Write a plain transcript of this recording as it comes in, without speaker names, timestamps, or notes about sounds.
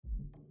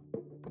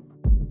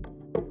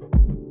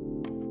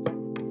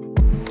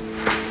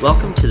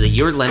Welcome to the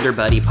Your Lender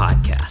Buddy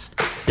podcast.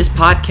 This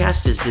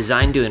podcast is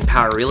designed to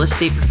empower real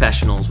estate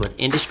professionals with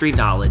industry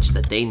knowledge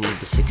that they need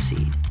to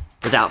succeed.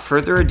 Without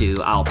further ado,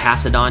 I'll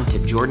pass it on to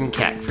Jordan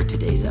Keck for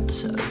today's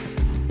episode.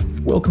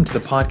 Welcome to the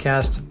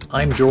podcast.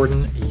 I'm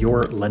Jordan,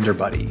 your lender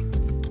buddy.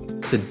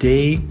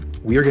 Today,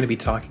 we are going to be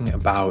talking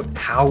about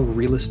how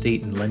real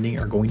estate and lending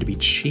are going to be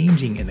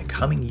changing in the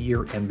coming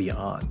year and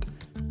beyond.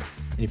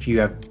 And if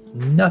you have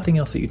nothing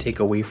else that you take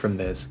away from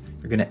this,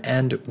 you're going to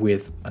end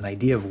with an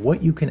idea of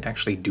what you can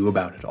actually do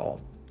about it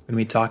all. We're going to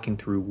be talking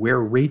through where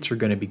rates are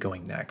going to be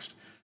going next.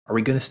 Are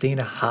we going to stay in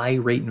a high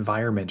rate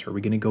environment? Are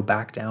we going to go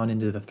back down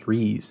into the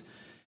threes?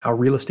 How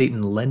real estate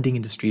and lending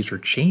industries are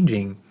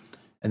changing.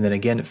 And then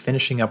again,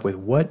 finishing up with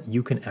what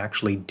you can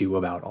actually do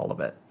about all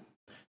of it.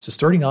 So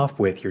starting off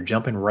with, you're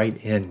jumping right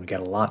in, we got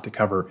a lot to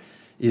cover,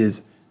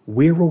 is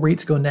where will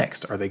rates go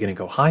next? Are they going to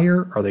go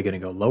higher? Are they going to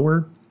go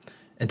lower?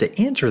 And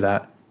to answer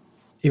that,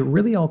 it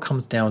really all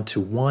comes down to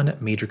one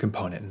major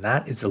component, and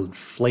that is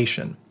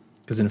inflation.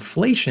 Because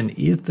inflation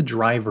is the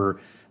driver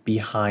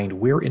behind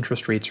where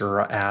interest rates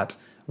are at,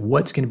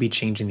 what's going to be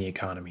changing the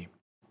economy.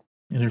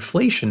 And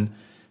inflation,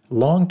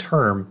 long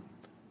term,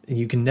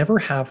 you can never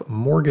have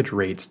mortgage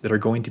rates that are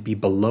going to be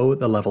below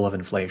the level of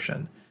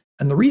inflation.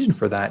 And the reason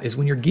for that is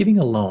when you're giving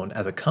a loan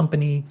as a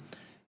company,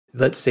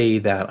 let's say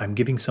that I'm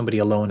giving somebody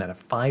a loan at a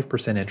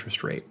 5%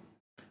 interest rate.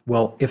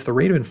 Well, if the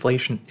rate of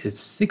inflation is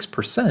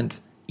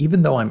 6%,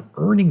 even though I'm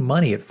earning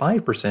money at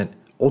 5%,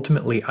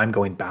 ultimately I'm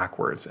going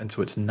backwards. And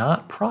so it's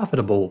not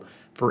profitable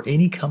for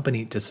any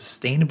company to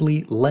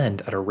sustainably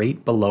lend at a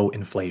rate below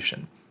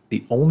inflation.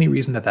 The only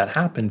reason that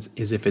happens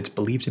is if it's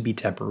believed to be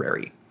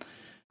temporary.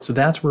 So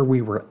that's where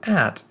we were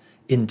at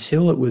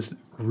until it was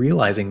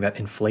realizing that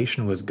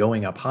inflation was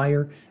going up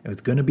higher. It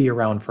was going to be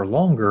around for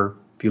longer.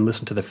 If you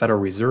listen to the Federal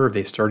Reserve,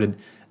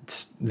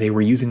 they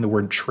were using the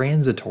word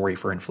transitory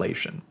for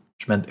inflation,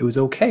 which meant it was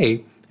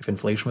okay if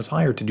inflation was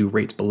higher to do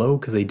rates below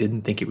because they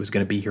didn't think it was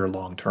going to be here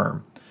long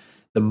term.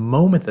 The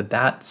moment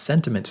that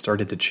sentiment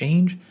started to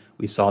change,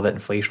 we saw that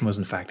inflation was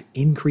in fact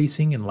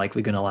increasing and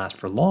likely going to last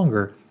for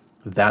longer.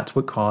 That's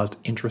what caused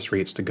interest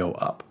rates to go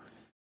up.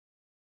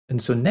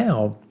 And so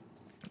now,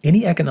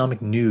 any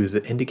economic news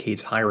that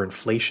indicates higher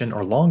inflation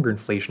or longer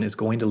inflation is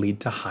going to lead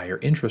to higher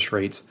interest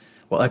rates,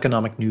 while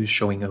economic news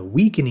showing a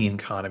weakening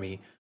economy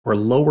or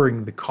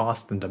lowering the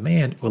cost and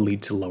demand will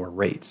lead to lower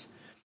rates.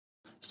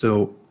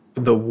 So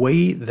the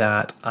way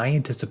that I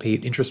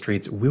anticipate interest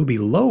rates will be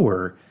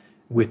lower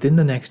within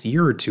the next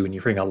year or two, and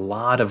you're hearing a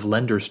lot of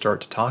lenders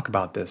start to talk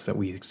about this, that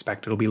we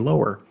expect it'll be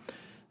lower.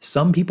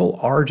 Some people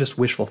are just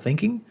wishful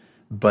thinking,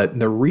 but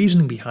the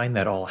reasoning behind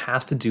that all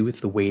has to do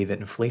with the way that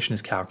inflation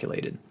is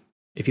calculated.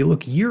 If you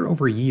look year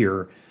over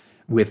year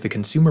with the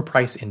consumer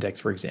price index,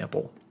 for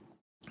example,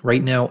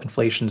 right now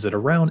inflation's at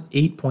around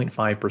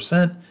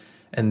 8.5%,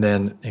 and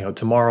then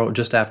tomorrow,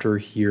 just after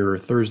here,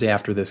 Thursday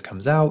after this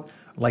comes out,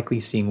 likely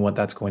seeing what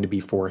that's going to be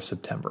for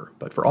September.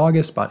 But for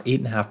August, about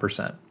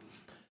 8.5%.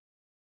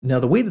 Now,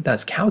 the way that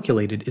that's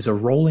calculated is a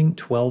rolling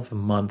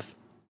 12-month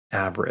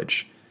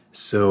average.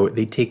 So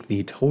they take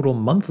the total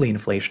monthly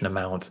inflation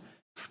amount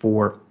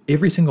for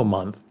every single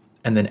month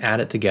and then add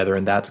it together,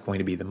 and that's going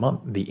to be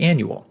the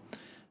annual.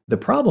 The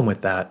problem with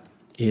that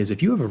is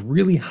if you have a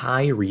really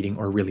high reading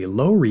or really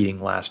low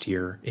reading last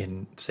year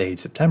in, say,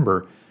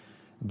 September,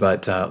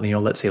 but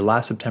let's say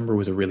last September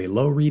was a really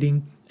low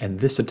reading and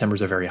this September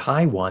is a very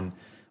high one,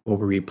 well,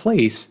 we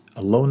replace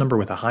a low number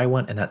with a high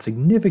one, and that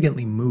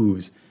significantly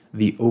moves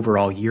the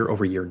overall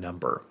year-over-year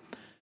number.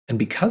 And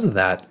because of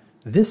that,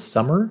 this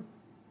summer,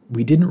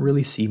 we didn't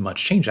really see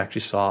much change.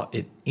 Actually saw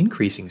it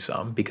increasing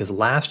some because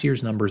last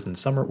year's numbers in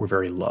summer were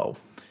very low.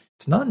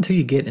 It's not until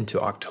you get into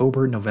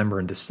October, November,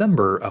 and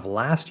December of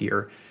last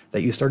year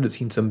that you started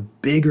seeing some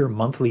bigger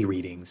monthly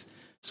readings.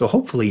 So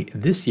hopefully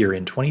this year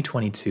in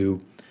 2022,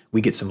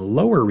 we get some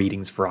lower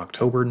readings for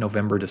October,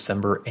 November,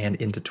 December, and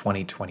into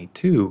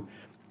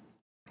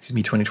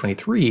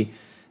 2023,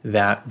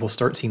 that we'll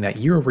start seeing that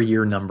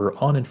year-over-year number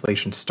on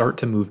inflation start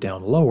to move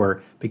down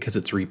lower because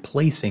it's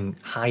replacing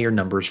higher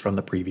numbers from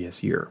the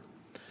previous year.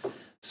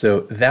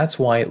 So that's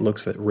why it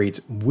looks that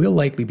rates will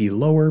likely be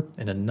lower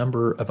and a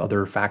number of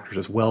other factors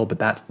as well, but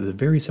that's the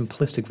very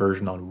simplistic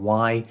version on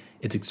why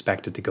it's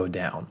expected to go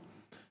down.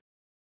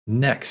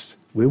 Next,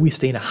 will we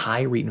stay in a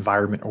high rate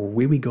environment or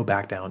will we go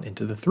back down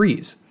into the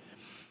threes?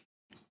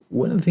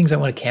 One of the things I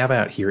want to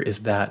caveat here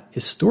is that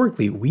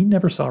historically, we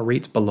never saw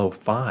rates below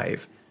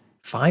 5%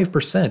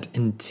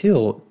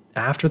 until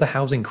after the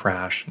housing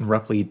crash in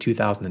roughly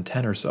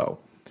 2010 or so.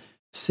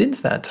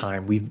 Since that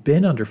time, we've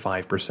been under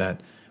 5%,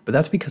 but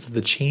that's because of the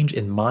change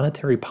in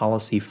monetary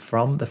policy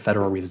from the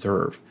Federal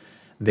Reserve.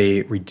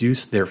 They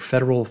reduced their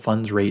federal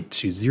funds rate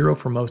to zero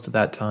for most of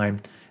that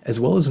time, as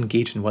well as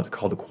engaged in what's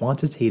called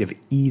quantitative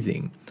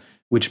easing,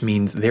 which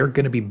means they're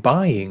going to be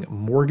buying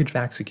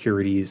mortgage-backed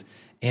securities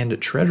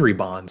and treasury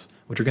bonds,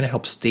 which are going to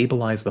help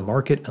stabilize the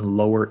market and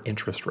lower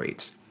interest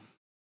rates.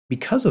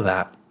 Because of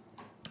that,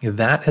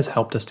 that has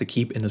helped us to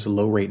keep in this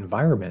low rate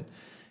environment.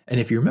 And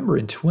if you remember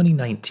in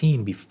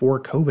 2019, before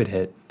COVID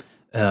hit,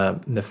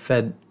 the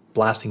Fed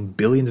blasting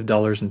billions of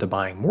dollars into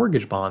buying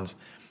mortgage bonds,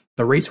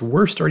 the rates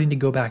were starting to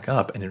go back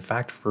up. And in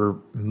fact, for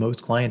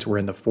most clients, we're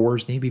in the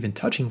 4s, maybe even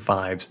touching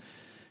 5s,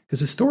 because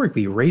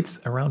historically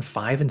rates around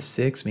 5 and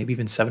 6, maybe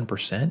even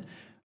 7%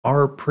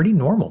 are pretty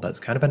normal. That's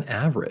kind of an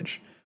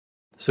average.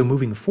 So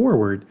moving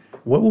forward,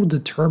 what will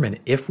determine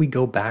if we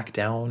go back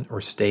down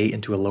or stay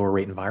into a lower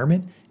rate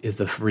environment is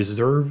the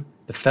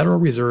Federal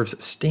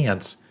Reserve's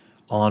stance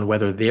on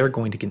whether they are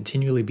going to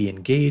continually be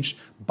engaged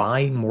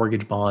buying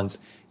mortgage bonds,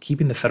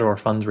 keeping the federal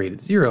funds rate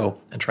at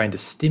 0, and trying to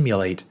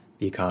stimulate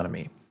the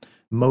economy.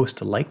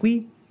 Most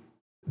likely,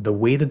 the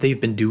way that they've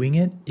been doing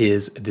it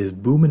is this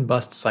boom and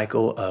bust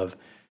cycle of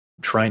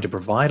trying to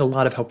provide a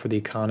lot of help for the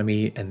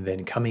economy and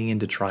then coming in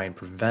to try and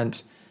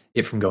prevent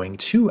it from going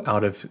too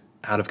out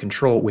of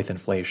control with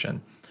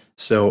inflation.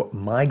 So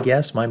my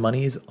guess, my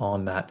money is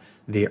on that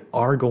they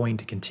are going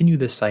to continue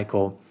this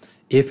cycle.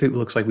 If it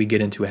looks like we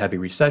get into a heavy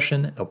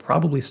recession, they'll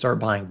probably start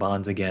buying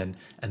bonds again,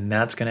 and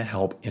that's going to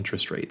help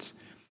interest rates.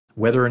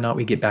 Whether or not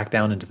we get back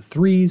down into the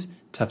 3s,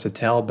 tough to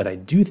tell, but I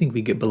do think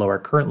we get below our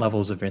current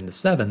levels of in the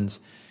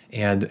 7s,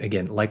 and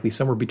again, likely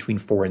somewhere between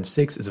 4 and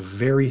 6 is a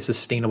very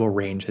sustainable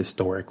range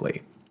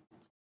historically.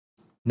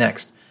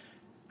 Next,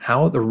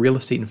 how the real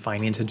estate and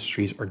finance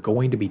industries are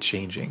going to be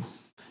changing.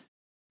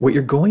 What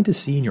you're going to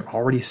see, and you're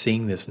already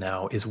seeing this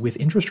now, is with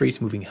interest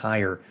rates moving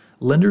higher,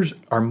 lenders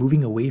are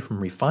moving away from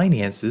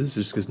refinances,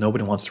 just because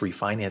nobody wants to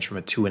refinance from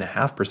a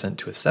 2.5%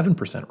 to a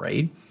 7%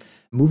 rate,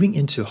 moving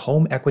into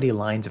home equity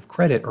lines of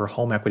credit or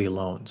home equity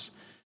loans.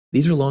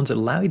 These are loans that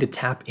allow you to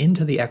tap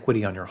into the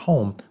equity on your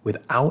home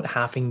without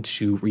having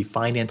to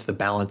refinance the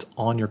balance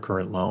on your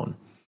current loan.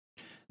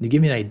 To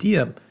give you an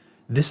idea,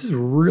 this is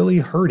really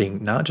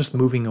hurting not just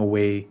moving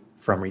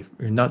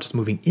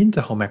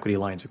into home equity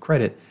lines of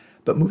credit,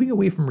 but moving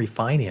away from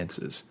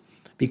refinances.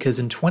 Because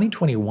in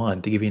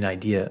 2021, to give you an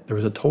idea, there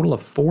was a total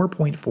of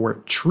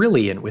 4.4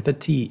 trillion with a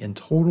T in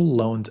total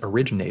loans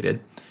originated.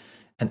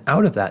 And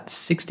out of that,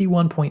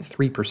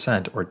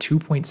 61.3% or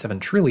 2.7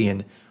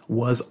 trillion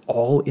was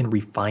all in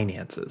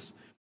refinances.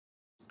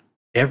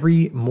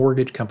 Every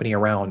mortgage company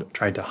around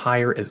tried to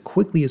hire as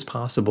quickly as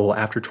possible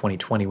after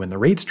 2020 when the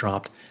rates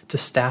dropped to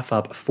staff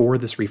up for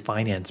this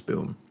refinance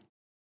boom.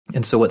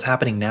 And so what's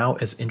happening now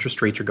as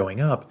interest rates are going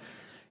up,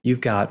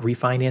 you've got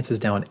refinances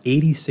down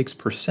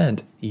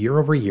 86% year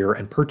over year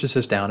and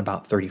purchases down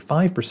about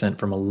 35%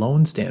 from a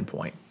loan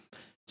standpoint.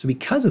 So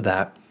because of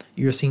that,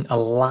 you're seeing a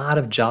lot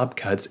of job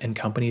cuts and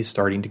companies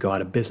starting to go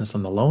out of business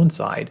on the loan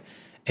side.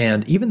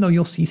 And even though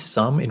you'll see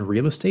some in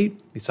real estate,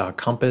 we saw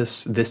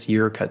Compass this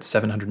year cut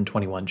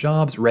 721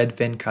 jobs,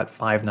 Redfin cut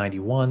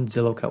 591,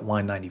 Zillow cut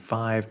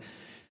 195.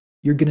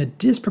 You're going to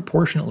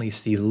disproportionately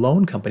see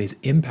loan companies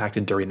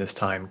impacted during this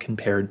time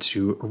compared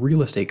to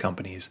real estate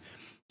companies,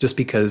 just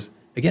because,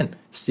 again,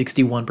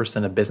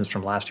 61% of business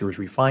from last year was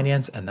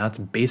refinance, and that's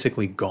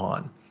basically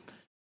gone.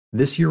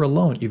 This year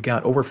alone, you've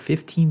got over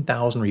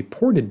 15,000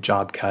 reported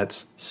job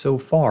cuts so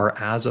far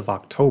as of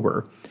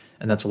October,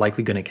 and that's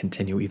likely going to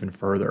continue even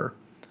further.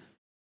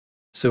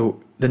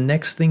 So the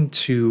next thing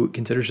to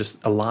consider is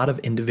just a lot of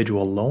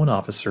individual loan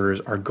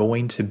officers are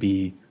going to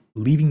be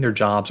leaving their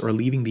jobs or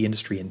leaving the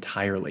industry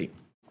entirely.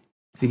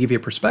 To give you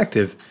a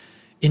perspective,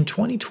 in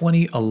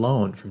 2020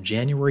 alone, from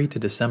January to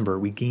December,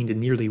 we gained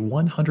nearly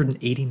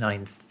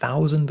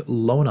 189,000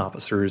 loan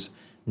officers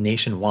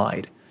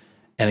nationwide.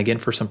 And again,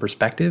 for some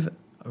perspective,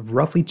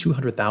 roughly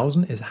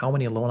 200,000 is how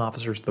many loan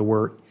officers there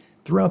were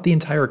throughout the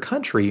entire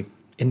country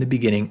in the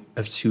beginning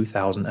of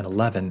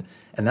 2011,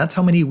 and that's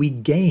how many we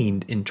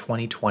gained in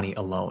 2020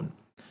 alone.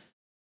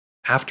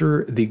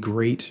 After the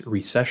Great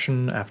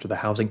Recession, after the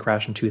housing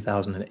crash in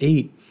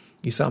 2008,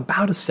 you saw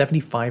about a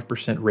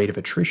 75% rate of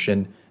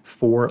attrition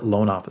for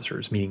loan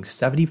officers, meaning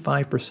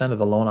 75% of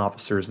the loan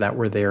officers that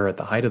were there at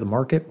the height of the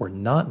market were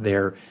not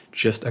there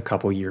just a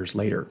couple years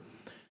later.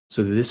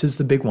 So this is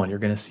the big one. You're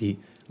going to see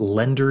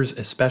lenders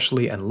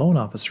especially and loan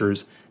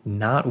officers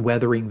not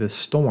weathering the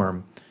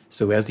storm.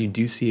 So as you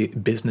do see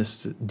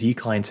business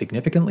decline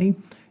significantly,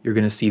 you're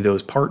going to see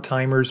those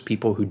part-timers,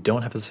 people who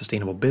don't have a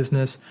sustainable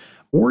business,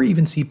 or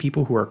even see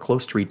people who are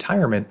close to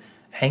retirement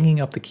hanging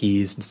up the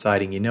keys,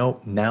 deciding,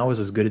 now is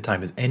as good a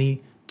time as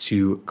any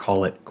to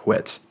call it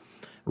quits.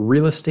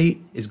 Real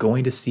estate is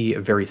going to see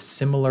a very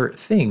similar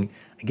thing.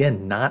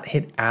 Again, not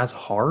hit as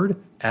hard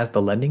as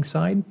the lending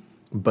side,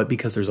 but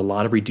because there's a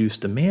lot of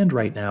reduced demand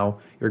right now,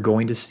 you're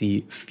going to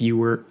see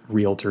fewer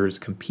realtors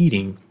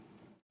competing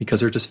because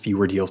there's just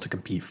fewer deals to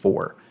compete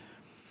for.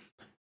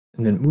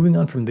 And then moving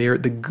on from there,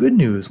 the good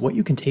news, what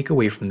you can take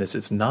away from this,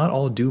 it's not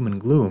all doom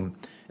and gloom,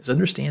 is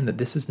understand that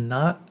this is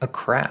not a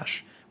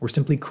crash. We're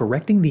simply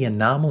correcting the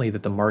anomaly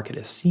that the market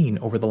has seen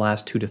over the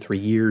last 2 to 3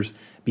 years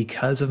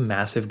because of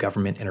massive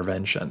government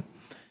intervention.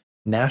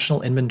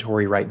 National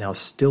inventory right now is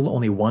still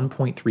only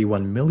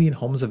 1.31 million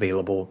homes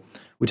available,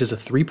 which is a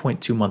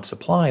 3.2 month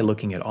supply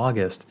looking at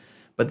August,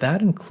 but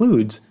that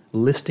includes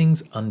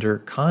listings under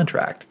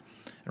contract.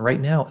 And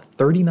right now,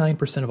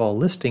 39% of all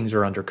listings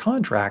are under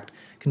contract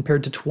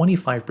compared to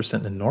 25%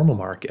 in the normal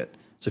market.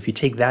 So if you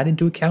take that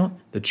into account,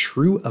 the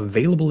true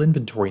available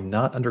inventory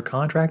not under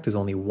contract is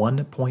only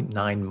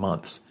 1.9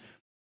 months.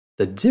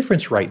 The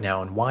difference right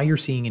now and why you're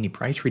seeing any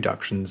price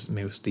reductions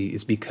mostly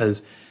is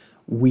because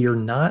we are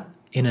not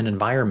in an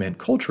environment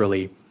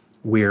culturally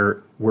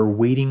where we're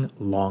waiting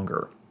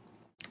longer.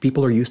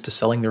 People are used to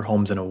selling their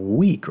homes in a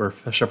week or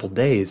several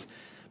days.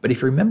 But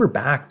if you remember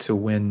back to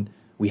when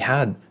we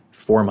had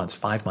 4 months,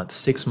 5 months,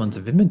 6 months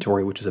of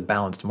inventory, which is a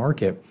balanced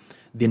market,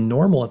 the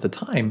normal at the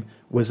time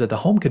was that the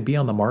home could be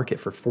on the market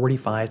for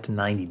 45 to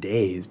 90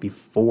 days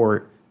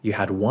before you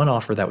had one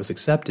offer that was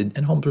accepted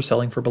and homes were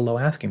selling for below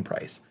asking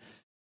price.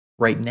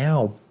 Right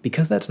now,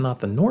 because that's not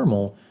the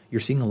normal, you're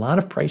seeing a lot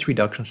of price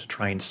reductions to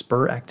try and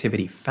spur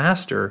activity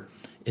faster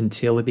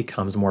until it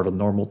becomes more of a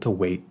normal to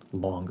wait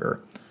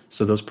longer.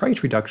 So those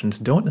price reductions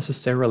don't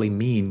necessarily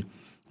mean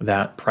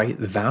that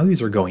the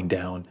values are going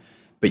down,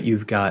 but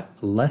you've got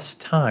less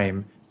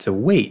time to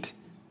wait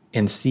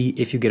and see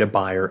if you get a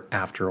buyer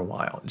after a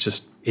while.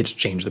 It's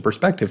changed the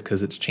perspective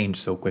because it's changed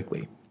so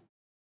quickly.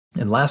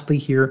 And lastly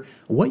here,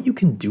 what you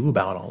can do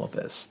about all of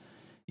this.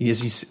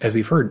 As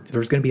we've heard,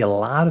 there's going to be a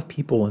lot of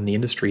people in the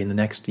industry in the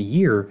next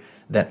year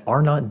that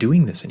are not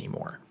doing this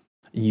anymore.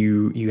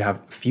 You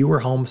have fewer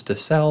homes to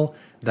sell.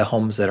 The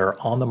homes that are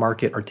on the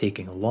market are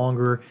taking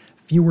longer,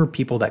 fewer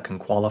people that can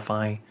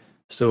qualify.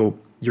 So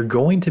you're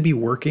going to be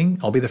working,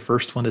 I'll be the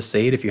first one to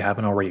say it if you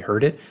haven't already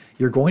heard it,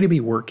 you're going to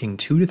be working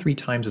 2 to 3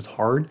 times as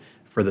hard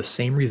for the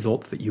same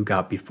results that you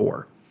got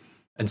before.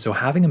 And so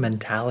having a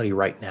mentality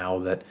right now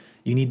that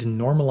you need to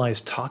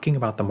normalize talking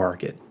about the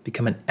market,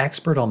 become an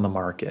expert on the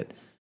market,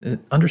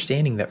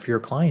 understanding that for your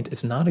client,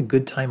 it's not a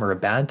good time or a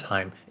bad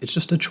time, it's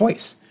just a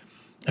choice.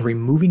 And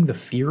removing the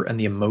fear and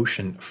the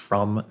emotion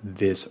from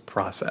this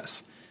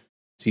process.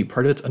 See,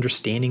 part of it's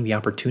understanding the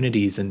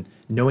opportunities and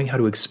knowing how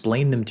to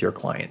explain them to your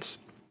clients.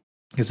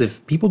 Because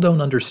if people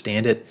don't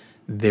understand it,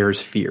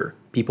 there's fear.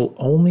 People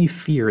only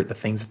fear the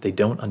things that they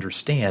don't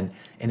understand.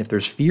 And if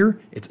there's fear,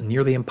 it's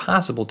nearly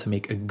impossible to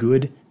make a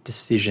good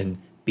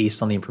decision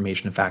based on the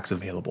information and facts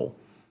available.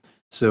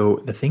 So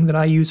the thing that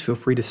I use, feel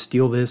free to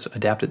steal this,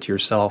 adapt it to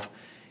yourself,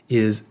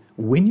 is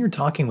when you're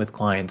talking with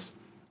clients,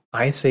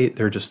 I say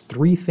there are just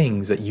 3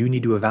 things that you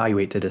need to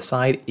evaluate to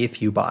decide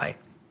if you buy.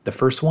 The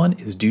first one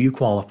is, do you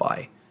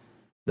qualify?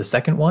 The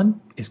second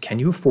one is, can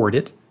you afford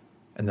it?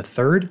 And the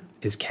third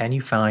is, can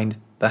you find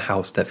the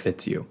house that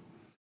fits you?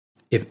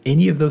 If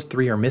any of those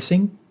 3 are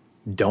missing,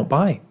 don't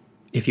buy.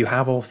 If you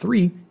have all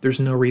 3, there's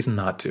no reason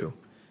not to.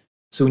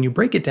 So when you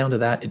break it down to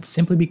that, it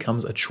simply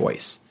becomes a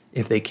choice.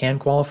 If they can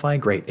qualify,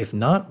 great. If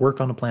not, work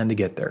on a plan to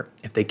get there.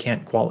 If they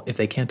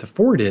can't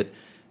afford it,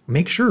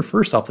 make sure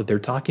first off that they're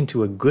talking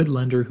to a good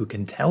lender who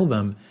can tell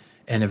them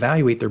and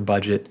evaluate their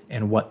budget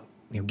and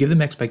give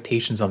them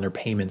expectations on their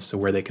payments so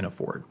where they can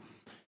afford.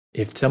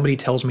 If somebody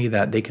tells me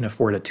that they can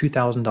afford a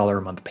 $2,000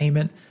 a month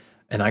payment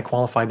and I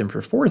qualify them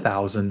for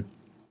 $4,000,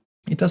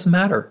 it doesn't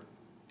matter.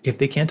 If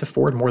they can't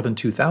afford more than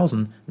 $2,000,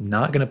 I'm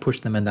not going to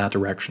push them in that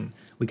direction.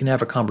 We can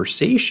have a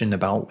conversation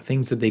about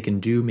things that they can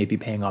do, maybe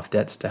paying off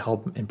debts to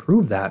help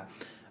improve that.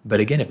 But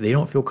again, if they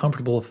don't feel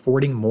comfortable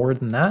affording more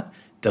than that,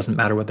 it doesn't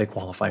matter what they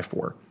qualify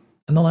for.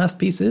 And the last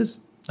piece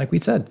is, like we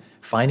said,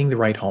 finding the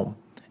right home.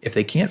 If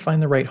they can't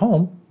find the right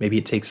home, maybe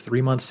it takes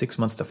 3 months, 6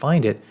 months to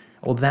find it,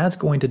 well, that's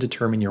going to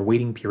determine your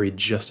waiting period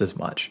just as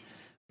much.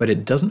 But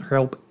it doesn't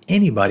help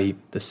anybody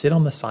to sit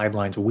on the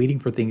sidelines waiting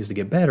for things to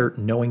get better,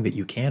 knowing that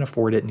you can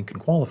afford it and can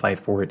qualify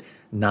for it,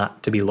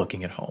 not to be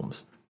looking at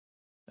homes.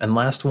 And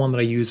last one that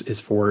I use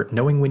is for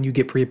knowing when you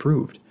get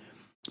pre-approved.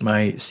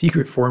 My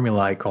secret formula,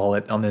 I call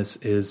it, on this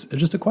is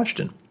just a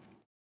question.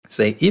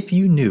 Say, if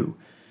you knew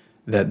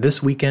that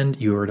this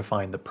weekend you were to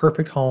find the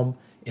perfect home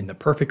in the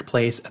perfect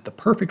place at the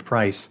perfect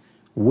price,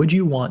 would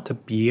you want to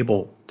be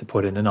able to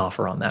put in an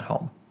offer on that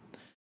home?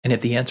 And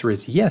if the answer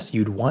is yes,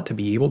 you'd want to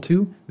be able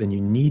to, then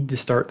you need to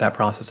start that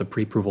process of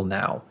pre-approval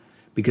now.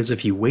 Because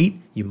if you wait,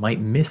 you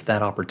might miss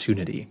that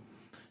opportunity.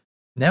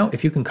 Now,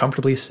 if you can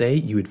comfortably say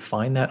you would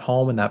find that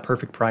home in that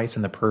perfect price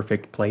in the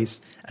perfect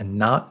place and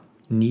not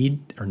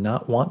need or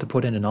not want to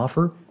put in an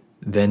offer,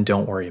 then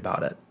don't worry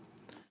about it.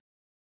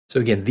 So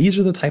again, these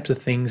are the types of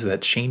things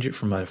that change it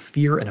from a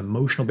fear and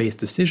emotional-based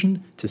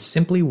decision to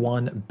simply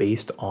one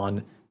based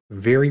on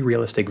very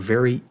realistic,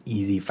 very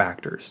easy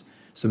factors.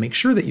 So make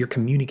sure that you're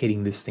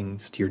communicating these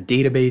things to your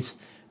database,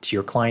 to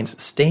your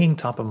clients, staying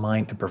top of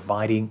mind and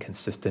providing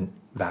consistent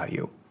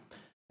value.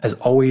 As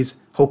always,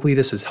 hopefully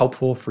this is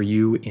helpful for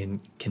you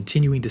in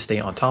continuing to stay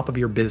on top of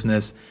your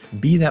business,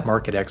 be that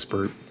market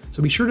expert.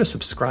 So be sure to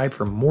subscribe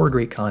for more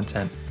great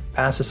content,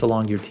 pass this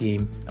along to your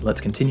team, and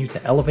let's continue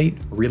to elevate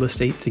real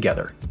estate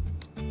together.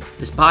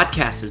 This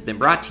podcast has been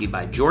brought to you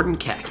by Jordan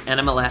Keck,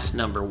 NMLS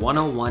number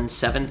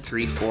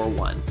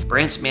 1017341,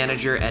 branch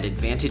manager at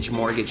Advantage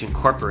Mortgage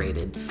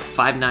Incorporated,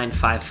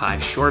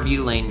 5955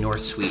 Shoreview Lane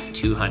North Suite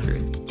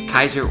 200,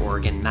 Kaiser,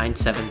 Oregon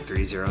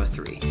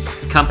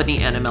 97303, company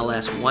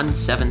NMLS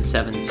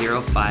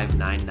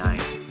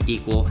 1770599,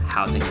 equal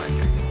housing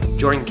lender.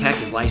 Jordan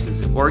Keck is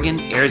licensed in Oregon,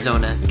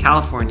 Arizona,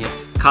 California,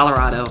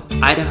 Colorado,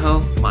 Idaho,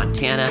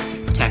 Montana,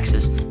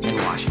 Texas, and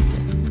Washington.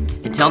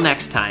 Until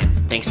next time,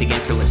 thanks again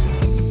for listening.